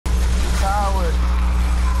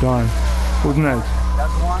Done. Who's next?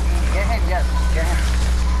 That's one. Get him, yes. Get him.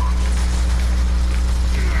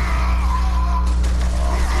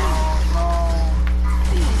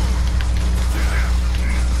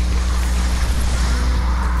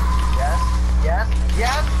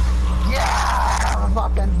 Yes. Yeah! I'm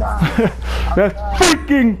fucking done. Let's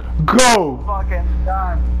freaking go! I'm fucking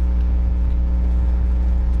done.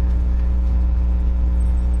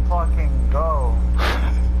 Fucking go.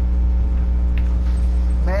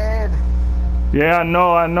 Mid. Yeah, I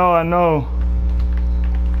know.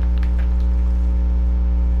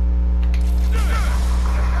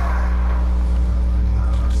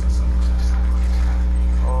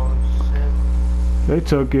 Oh shit. They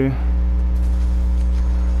took it.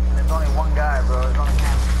 There's only one guy, bro. There's only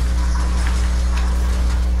him.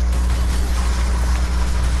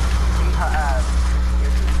 Beat her ass.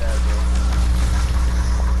 You're too bad, bro.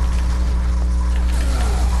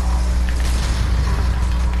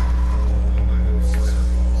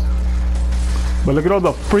 But look at all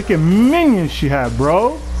the freaking minions she had,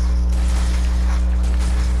 bro.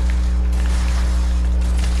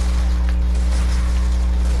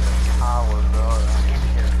 Power, bro.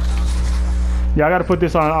 Yeah, I gotta put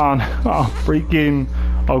this on freaking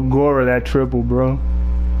Agora, that triple, bro.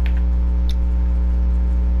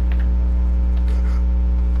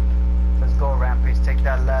 Let's go, Rampage. Take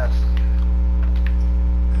that left.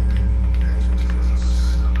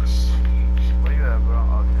 Where you at, bro?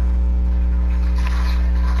 Okay.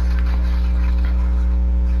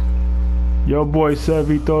 Yo, boy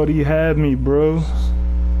Sevi thought he had me, bro.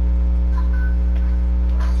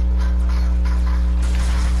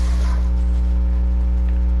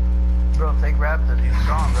 Bro, take Raptors. He's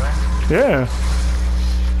strong, right? Yeah.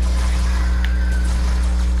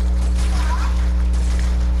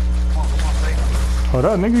 Come on, take him. Hold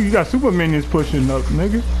up, nigga. You got super minions pushing up,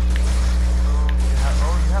 nigga. Oh,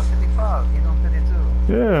 you have 55. He's on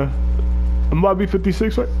 52. Yeah. I'm about to be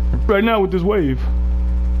 56 right now with this wave.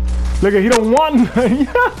 Look at, he don't want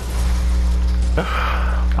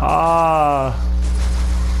Ah.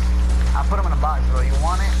 I put him in a box, bro. You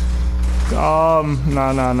want it?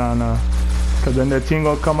 Nah. Cause then that team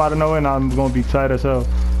gonna come out of nowhere and I'm gonna be tight as hell.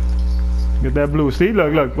 Get that blue. See,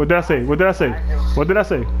 look. What did I say? What did I say? What did I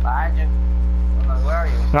say? Behind you. Where are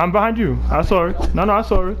you? No, I'm behind you. I saw it. No, I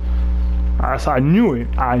saw it. I knew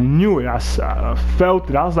it. I felt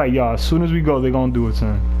it. I was like, yo, as soon as we go, they're gonna do it,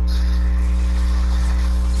 son.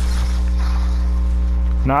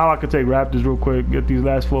 Now I can take Raptors real quick. Get these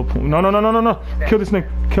last 4 points. No. Kill this nigga.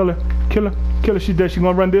 Kill her. She's dead. She's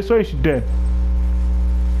gonna run this way. She's dead.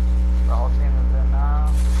 The whole team is there now.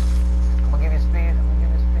 I'm gonna give you speed.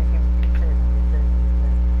 Keep chasing.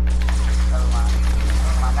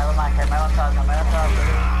 Never mind. Carmelo touch.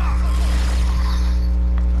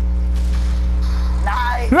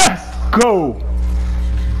 Nice! Let's go!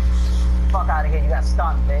 Fuck out of here. You got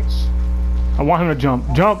stunned, bitch. I want him to jump.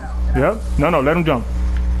 Jump. Yep. No, let him jump.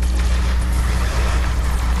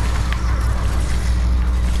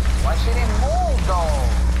 Why she didn't move, though?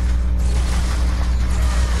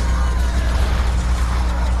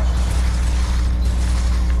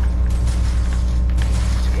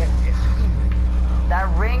 That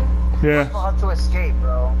ring Yeah. was for her to escape,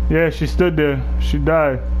 bro. Yeah, she stood there. She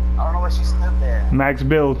died. I don't know why she stood there. Max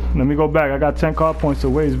build. Let me go back. I got 10 card points to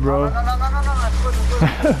waste, bro. No. That's good.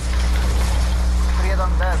 Three of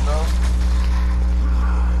them dead, bro.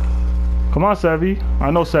 Come on, Sevi. I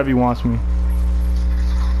know Sevi wants me.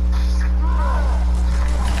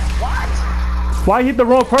 What? Why hit the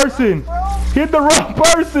wrong person? Hit the wrong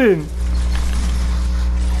person.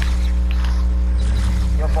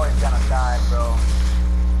 Your boy's gonna die, bro.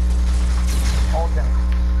 Ult him.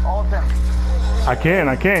 I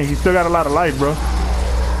can't. He still got a lot of life, bro.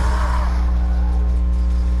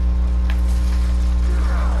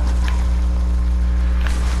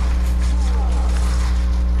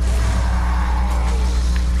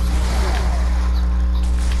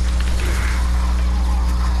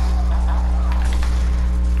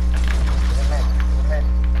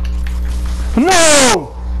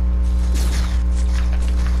 No!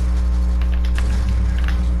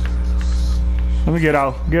 Let me get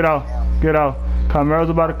out. Carmelo's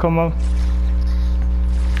about to come up.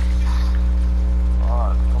 Come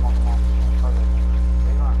on.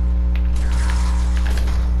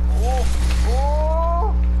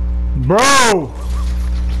 Bro!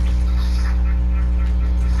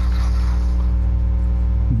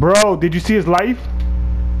 Bro, did you see his life?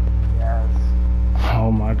 Yes.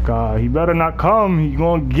 Oh my god, he better not come. He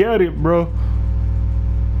gonna get it, bro.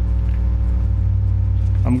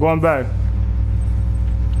 I'm going back.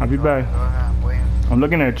 I'll be back. Go ahead, wait. I'm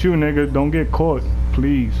looking at you, nigga. Don't get caught.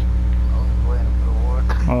 please. I was waiting for the ward.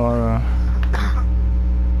 Alright.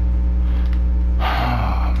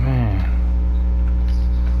 Oh, man.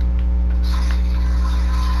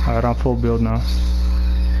 Alright, I'm full build now.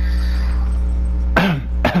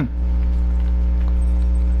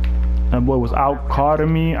 That boy was out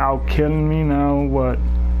carding me, out killing me. Now what?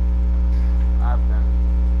 Nothing.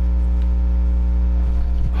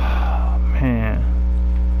 Oh, man.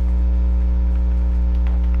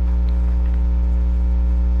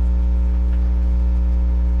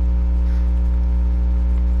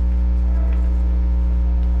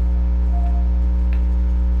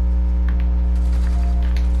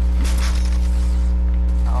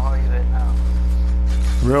 How hard are you at now?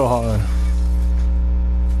 Real hard.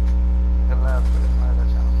 Good luck for the murder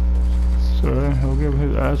channel. Sir, he'll give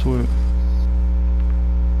his ass whipped.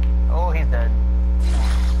 Oh, he's dead.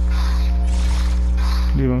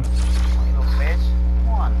 Leave him. You little bitch.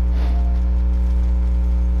 Come on.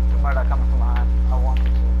 The murder coming from behind. I want you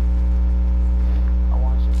to. I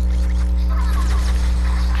want you to.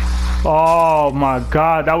 Oh my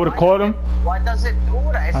god, that would have caught him? Why does it do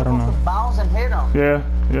that? It's I don't supposed know. to bounce and hit him. Yeah,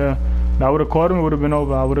 yeah. That would have caught him, it would have been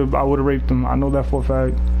over. I would have raped him. I know that for a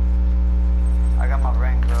fact. I got my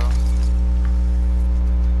ring, bro.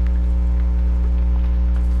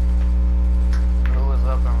 Blue is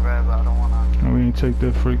up and red, but I don't wanna. And we ain't take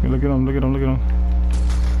that freaking. Look at him, look at him, look at him.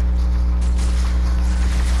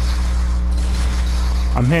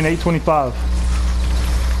 I'm hitting 825.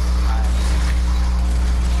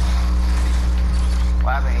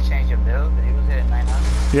 What happened? You changed your build? But he was hitting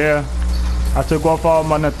 900. Yeah. I took off all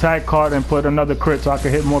my attack card and put another crit so I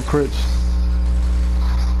could hit more crits.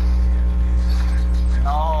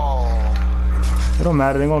 No. It don't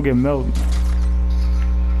matter, they gonna get melted.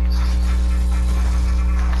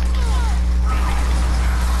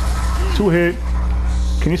 Two hit.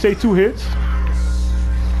 Can you say 2 hits?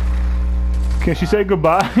 Can she say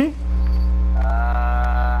goodbye?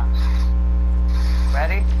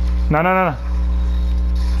 Ready? No, no, no, no.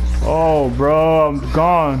 Oh, bro, I'm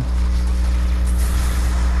gone.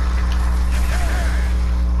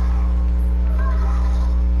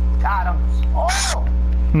 Got him. Oh!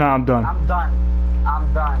 Nah, I'm done. I'm done.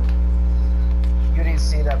 I'm done. You didn't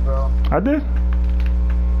see that, bro. I did.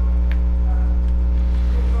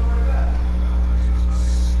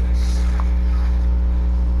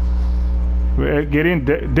 Get in,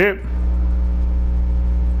 dip.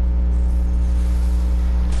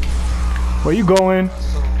 Where you going?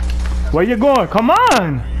 Where you going? Come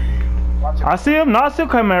on! Watch it. I see him. No, I see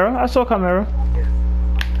Chimera. I saw Chimera.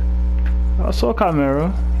 I saw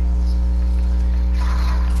Chimera.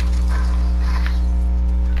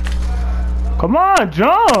 Come on,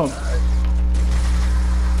 jump!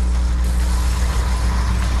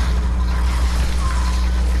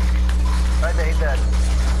 Right there, he's dead.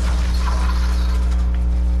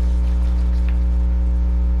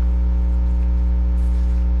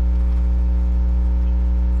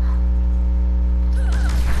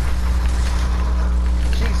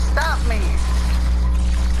 She stopped me.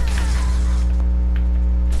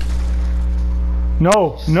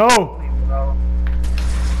 No, no. Bro.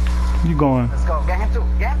 You going? Let's go. Get him too.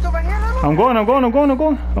 Get him too right here, little. I'm going.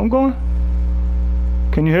 I'm going.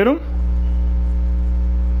 Can you hit him?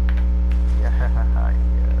 Yes, yes.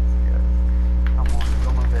 Come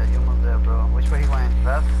on, you move there, bro. Which way he went?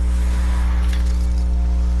 Left?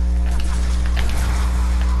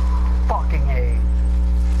 Fucking A.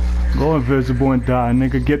 Go invisible and die,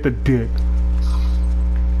 nigga. Get the dick.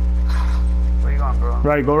 Where you going, bro?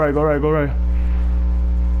 Right, go right, go right, go right.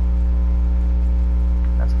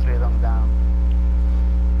 That's 3 of them down.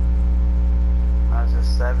 That's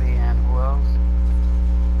just Sevi and who else?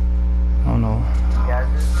 I don't know.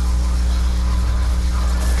 Gadget.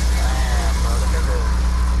 Damn, bro, look at this.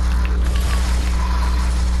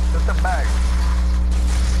 Just the back.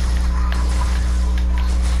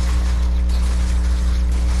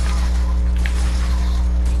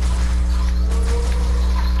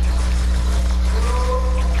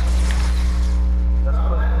 Let's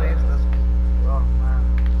push, please. Let's. Oh man.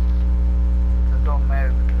 Let's go,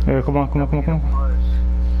 Mary. Yeah, come on. Push.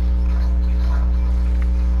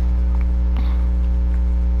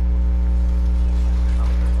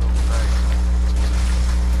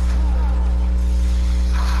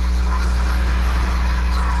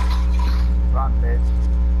 Run, bitch.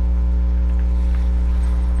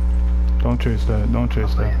 Don't chase that. Don't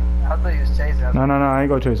chase that. I thought you was chasing. No, I ain't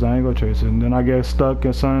gonna chase it. Then I get stuck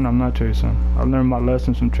or something. I'm not chasing. I learned my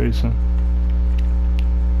lessons from chasing.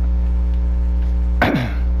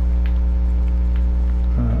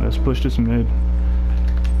 Alright, let's push this mid.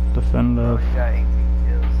 Defend Bro, left. you got 18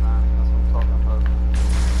 kills, son. That's what I'm talking about.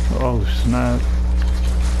 snap.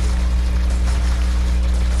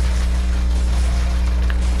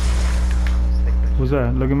 What's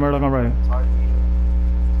that? Look at Murdoch on right.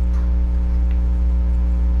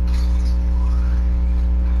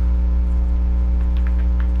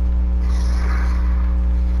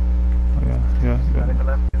 Yeah. Medical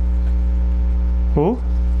left. Who?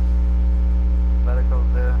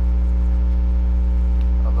 Medical's there.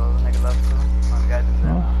 Although the nigga left too. My guy just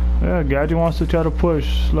there. Yeah, Gadget wants to try to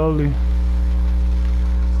push slowly.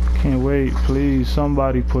 Can't wait, please.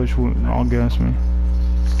 Somebody push against me.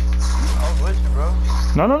 I was with you, bro.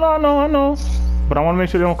 No, I know. But I want to make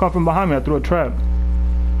sure they don't come from behind me. I threw a trap.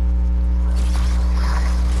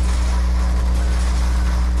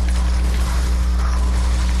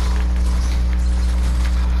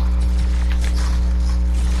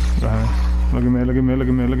 Look at me.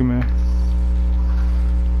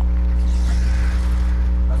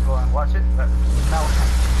 Let's go and watch it. Now.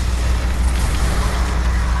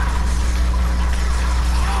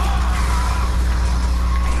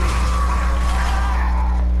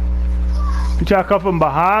 You try to come from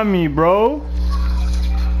behind me, bro.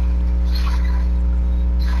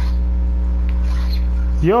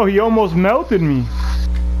 Yo, he almost melted me.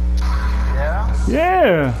 Yeah?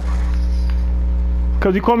 Yeah.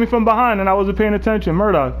 Cause he caught me from behind and I wasn't paying attention.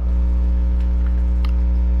 Murdoch.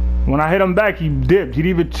 When I hit him back, he dipped. He'd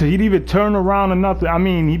even turn around or nothing. I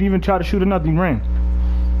mean, he'd even try to shoot or nothing. He ran.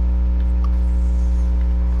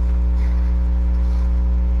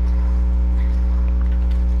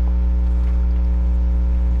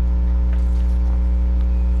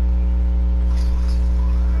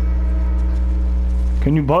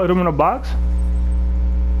 Can you bullet him in a box?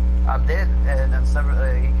 I did, and then several.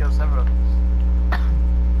 He killed several of them.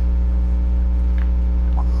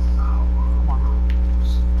 Come on.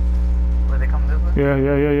 Where they come this way?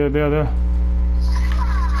 Yeah, they're there.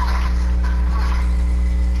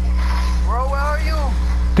 Bro, where are you?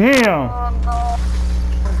 Damn! Oh no.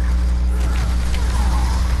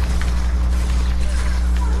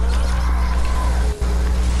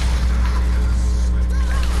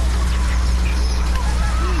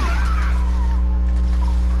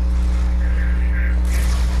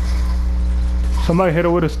 Somebody hit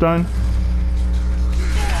her with a stun.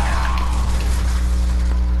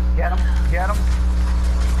 Get him.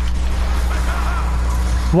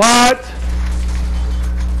 What?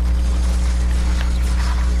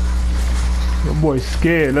 Your boy's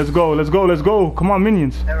scared. Let's go. Come on,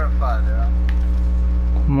 minions. Terrified, yeah.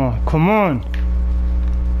 Come on.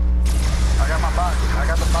 I got my box. I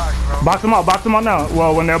got the box, bro. Box them out now.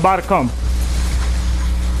 Well, when they're about to come.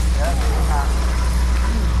 Yeah.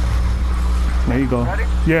 There you go. Ready?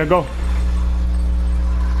 Yeah, go.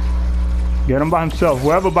 Get him by himself.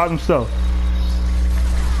 Whoever by himself.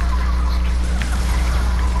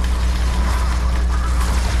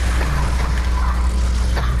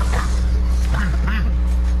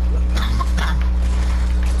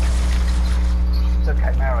 It's a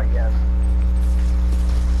chimera, yes.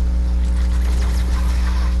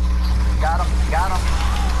 Got him.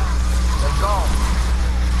 Let's go.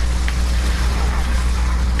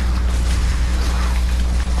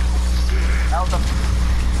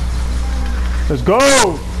 Let's go!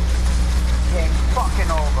 Game fucking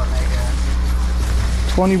over, nigga.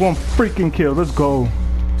 21 freaking kills. Let's go.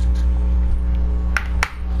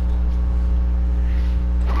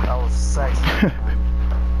 That was sexy.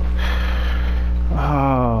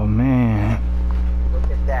 Oh, man.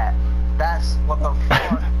 Look at that. That's what the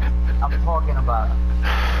fuck I'm talking about.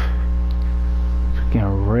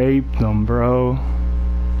 Freaking raped them, bro.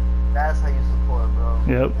 That's how you support, bro.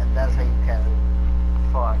 Yep. And that's how you carry.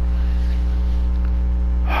 Fuck.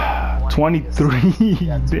 23.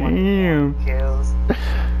 Yeah, 20 Damn. kills.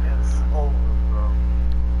 It's over, bro.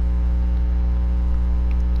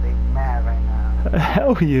 They mad right now.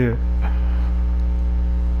 Hell yeah.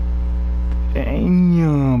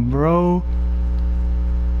 Damn, bro.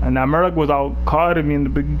 And that Murdoch was out carding me in the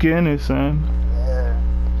beginning, son. Yeah.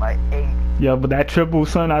 Like 8. Yeah, but that triple,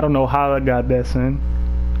 son, I don't know how I got that, son.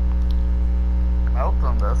 Melt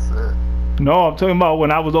them, that's it. No, I'm talking about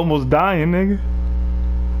when I was almost dying, nigga.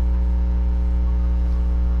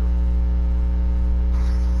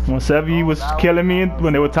 When Sevy was killing me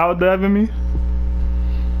when they were tower diving me.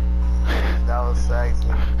 That was sexy.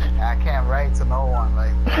 I can't write to no one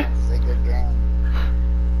like that. It's a good game.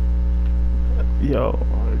 Yo,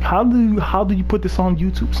 how do you put this on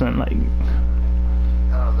YouTube, son? Like,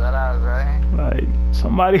 Oh, that I was right. like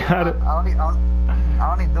somebody had it. I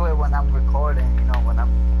only do it when I'm recording, you know, when I'm.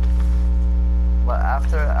 But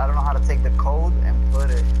after, I don't know how to take the code and put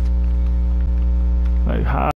it. Like how?